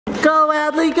Go,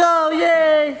 Adley, go,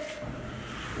 yay!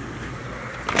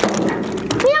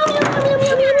 Meow, meow, meow, meow,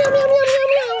 meow, meow, meow, meow, meow,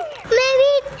 meow.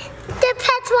 Maybe the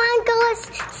pets want to go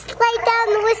slide down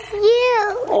with you.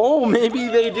 Oh, maybe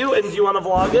they do. And do you want to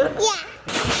vlog it? Yeah.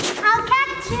 I'll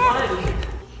catch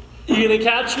you. You gonna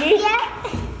catch me? Yeah.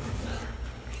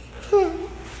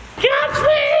 Catch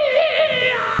me!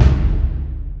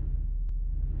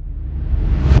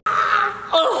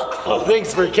 Oh,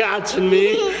 thanks for catching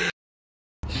me.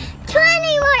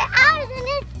 20 more hours in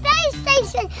this space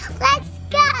station. Let's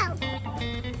go.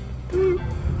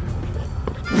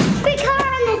 We go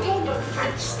on the table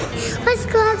first. Let's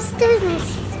go upstairs and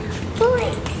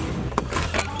boys.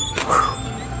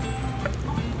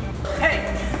 Hey,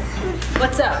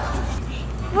 what's up?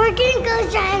 We're gonna go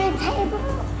join the table.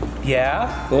 Yeah?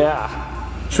 Yeah.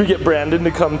 Should we get Brandon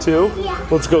to come too? Yeah.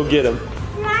 Let's go get him.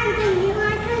 Brandon, you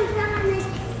want to come join the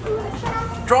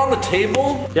table? Draw on the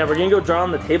table? Yeah, we're gonna go draw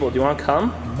on the table. Do you want to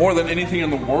come? More than anything in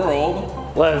the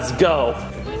world. Let's go.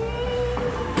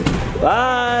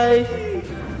 Bye.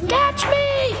 Catch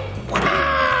me!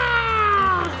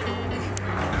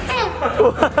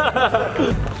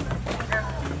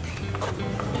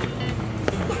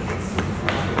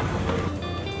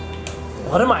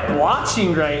 What am I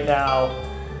watching right now?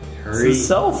 This is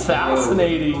so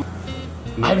fascinating.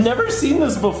 I've never seen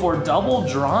this before, double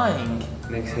drawing.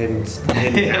 Next hidden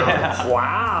down.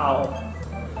 Wow.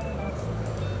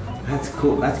 That's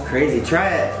cool. That's crazy. Try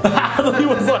it. Adley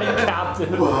was like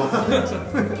captain.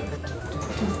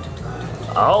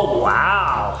 Oh,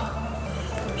 wow.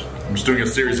 I'm just doing a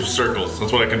series of circles.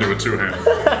 That's what I can do with two hands.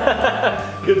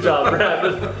 Good job,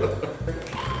 Brandon.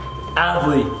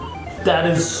 Adley, that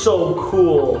is so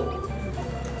cool.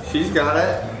 She's got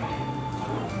it.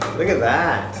 Look at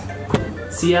that.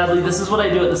 See, Adley, this is what I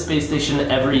do at the space station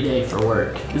every day for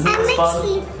work. Isn't this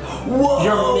fun? Whoa.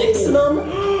 You're mixing them?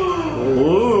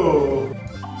 Ooh.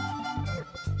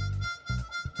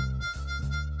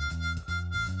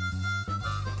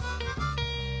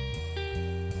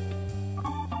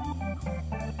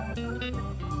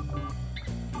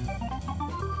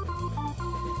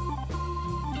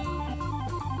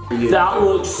 That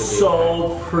looks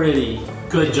so pretty.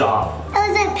 Good job. It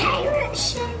was a pirate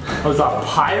ship. It was a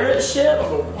pirate ship?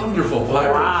 A wonderful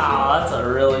pirate. Wow, that's a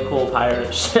really cool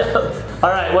pirate ship. All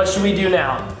right, what should we do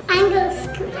now? I'm gonna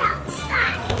scoot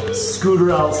outside.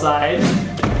 Scooter outside.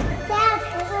 Dad,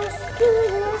 there's a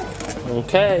scooter.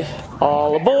 Okay,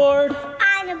 all aboard.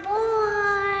 On a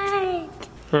board.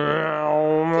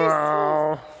 Meow,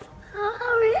 meow. How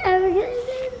are we ever gonna do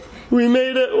this? We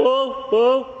made it. Whoa,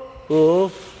 whoa, whoa,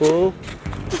 whoa.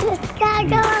 Just gotta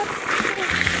go outside.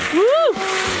 Woo!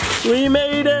 We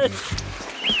made it.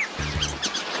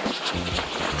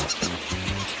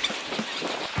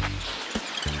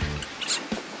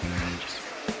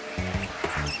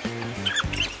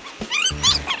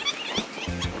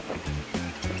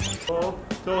 Oh,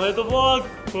 don't hit the vlog.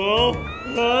 Oh,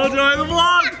 don't hit the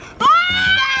vlog.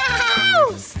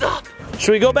 Oh! Stop.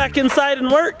 Should we go back inside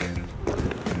and work?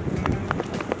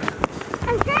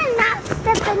 I'm trying not to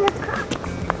step in the car.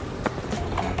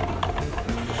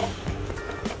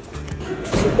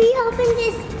 Should we open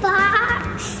this box?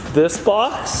 This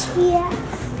box? Yeah.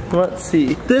 Let's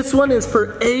see. This one is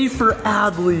for A for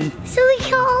Adley. So we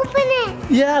can open it.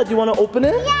 Yeah, do you want to open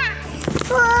it? Yeah.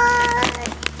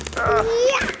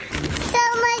 Yeah. So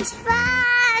much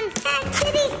fun.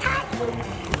 Kitty's time.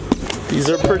 These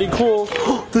are pretty cool.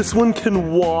 This one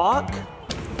can walk.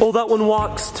 Oh, that one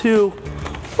walks too.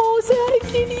 Oh, is that a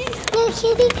kitty? No,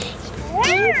 Kitty. No,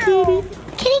 Kitty.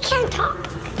 Kitty can't talk.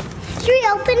 Should we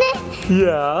open it?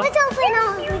 Yeah. Let's open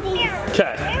all of these.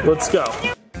 Okay, let's go.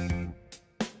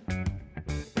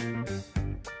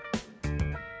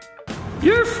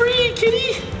 You're free,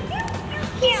 kitty.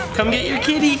 Come get your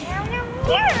kitty.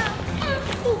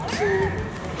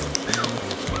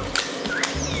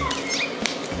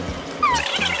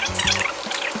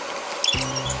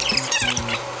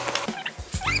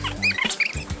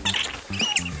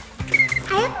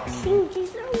 I haven't seen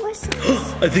these whistles.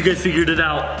 I think I figured it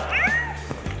out.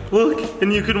 Look,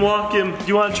 and you can walk him. Do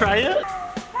you want to try it?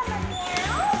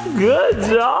 Good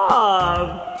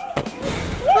job.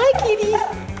 Hi, kitty.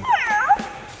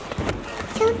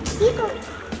 So cute.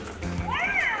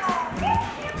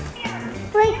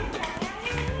 Like,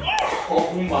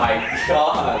 Oh my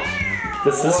gosh.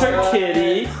 This is her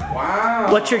kitty.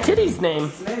 Wow. What's your kitty's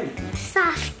name?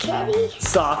 soft kitty.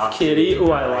 Soft kitty.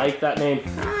 Oh, I like that name.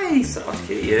 Nice. Soft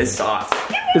kitty. It is soft.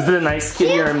 Is it a nice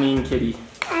kitty or a mean kitty?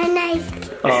 A nice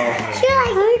kitty. Oh. She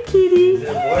hi, kitty. Is it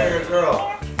a boy or a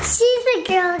girl? She's a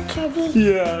girl kitty.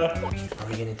 Yeah. Are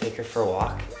we gonna take her for a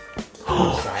walk?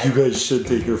 You guys should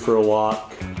take her for a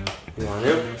walk. You want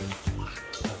to?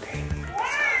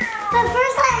 But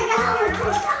first I gotta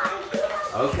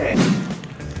go. Okay.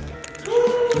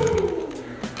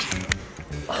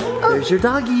 There's your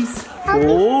doggies.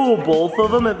 Oh, both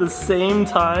of them at the same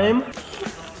time.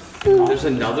 There's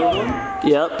another one?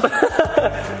 Yep.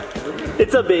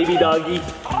 It's a baby doggy.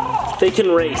 They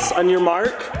can race. On your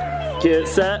mark, get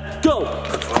set, go.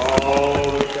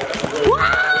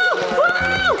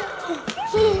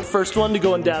 First one to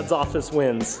go in Dad's office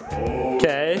wins.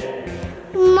 Okay.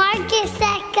 Marcus,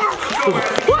 set, go.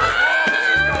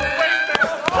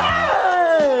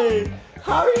 Hey!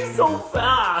 How are you so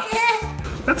fast?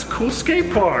 That's a cool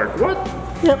skate park. What?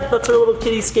 Yep, that's our little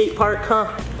kitty skate park, huh?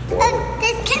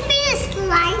 This could be a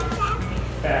slide.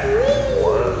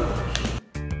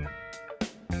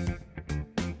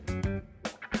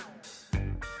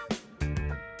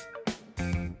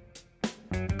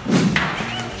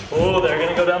 Oh, they're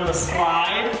gonna go down the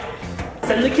slide.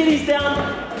 Send the kitties down.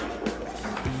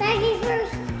 Doggy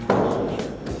first.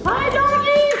 Hi,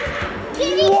 doggy!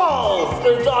 Kitty. Whoa,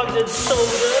 the dog did so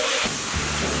good.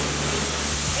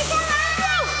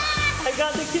 I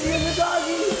got the kitty and the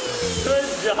doggy. Good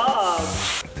job.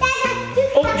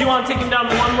 Oh, do you want to take him down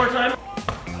one more time?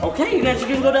 Okay, you guys are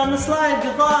gonna go down the slide.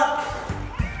 Good luck.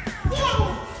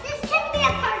 Yeah, this could be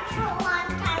a park for a long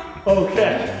time.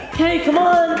 Okay. Okay, come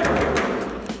on.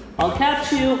 I'll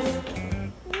catch you.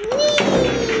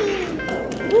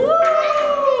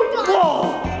 Whoa!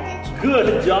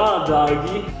 Good job,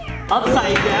 doggy.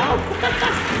 Upside down.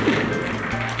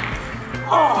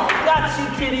 Oh, got you,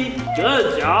 kitty.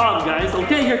 Good job, guys.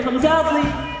 Okay, here comes Adley.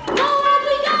 Go,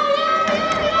 Adley, go,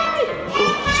 go.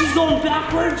 She's going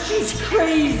backwards. She's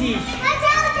crazy. Watch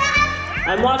out, Dad.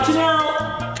 I'm watching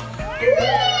out.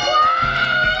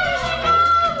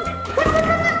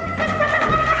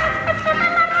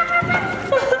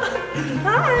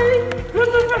 Hi.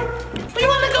 We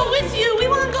want to go with you. We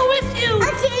want to go with you.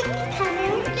 Okay,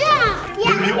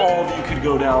 yeah. Maybe all of you could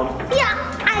go down. Yeah,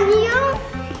 and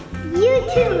you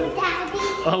too, Daddy.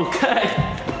 Okay.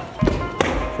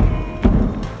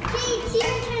 Okay, it's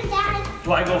your turn, Dad. Do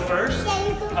I go first? Yeah,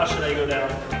 you go. How should I go down?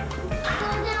 Go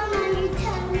down on your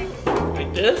tummy.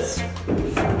 Like this?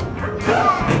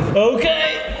 Okay.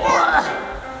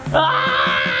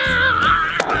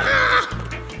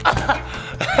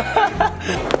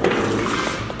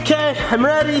 Okay, I'm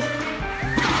ready.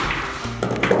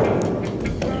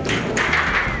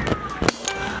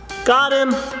 Got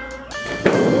him.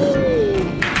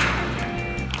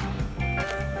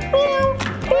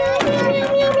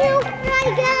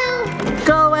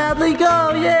 Go, Adley,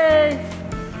 go, yay!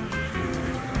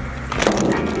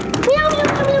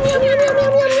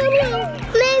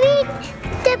 Maybe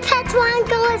the pets want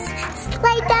to go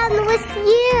slide down with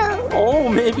you. Oh,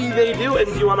 maybe they do. And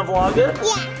do you want to vlog it?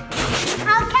 Yeah.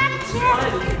 I'll catch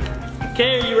you.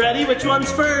 Okay, are you ready? Which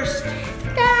one's first?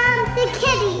 The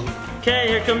kitty. Okay,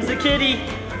 here comes the kitty.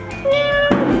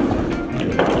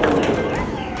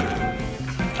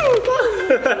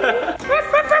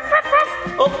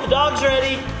 Oh, the dog's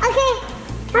ready. Okay.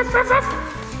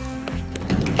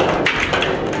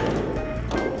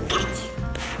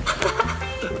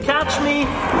 Catch me.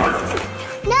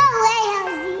 No way,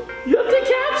 Halsey. You have to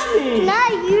catch me. No,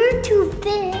 you're too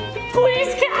big.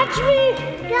 Please catch me.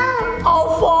 No. I'll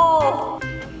fall.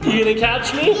 You gonna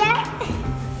catch me? Yeah.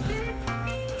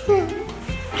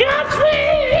 Catch me!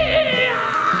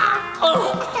 Oh.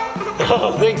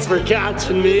 Oh, thanks for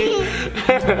catching me.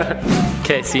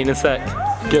 Okay, see you in a sec.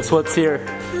 Guess what's here?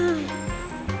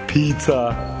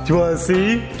 Pizza. Do you want to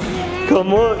see? Yeah. Come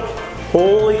look.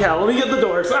 Holy cow, let me get the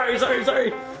door. Sorry.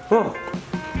 Oh.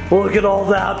 Look at all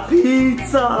that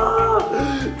pizza.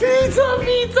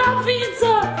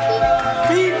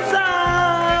 Pizza.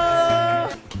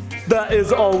 That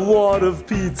is a lot of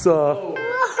pizza.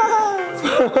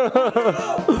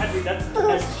 That's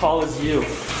as tall as you.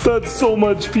 That's so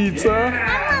much pizza.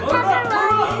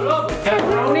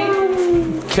 Pepperoni?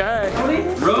 Okay.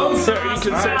 So you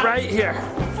can sit right here.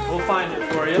 We'll find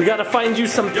it for you. We gotta find you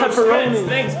some pepperoni.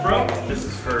 Thanks, bro. This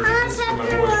is for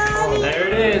Pepperoni. There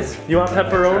it is. You want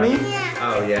pepperoni? Yeah.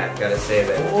 Oh yeah, gotta save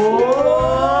it. Oh!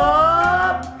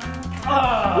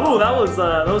 Ooh, that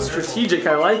was strategic.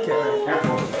 I like it.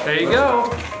 There you go.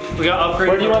 We got upgraded.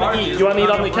 Where do you want to eat? You want to eat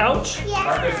on the couch?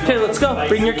 Yeah. Okay, let's go.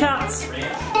 Bring your cats.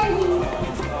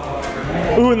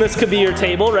 Ooh, and this could be your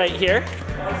table right here.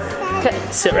 Okay,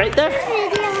 sit right there.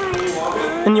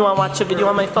 And you want to watch a video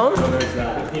on my phone?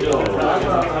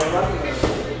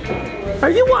 Are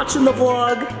you watching the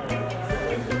vlog?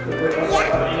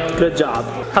 Yeah. Good job.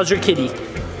 How's your kitty?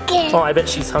 Good. Oh, I bet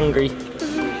she's hungry.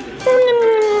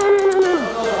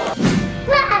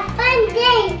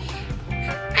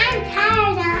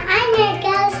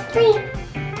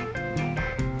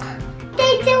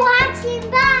 Thanks for watching.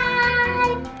 Bye.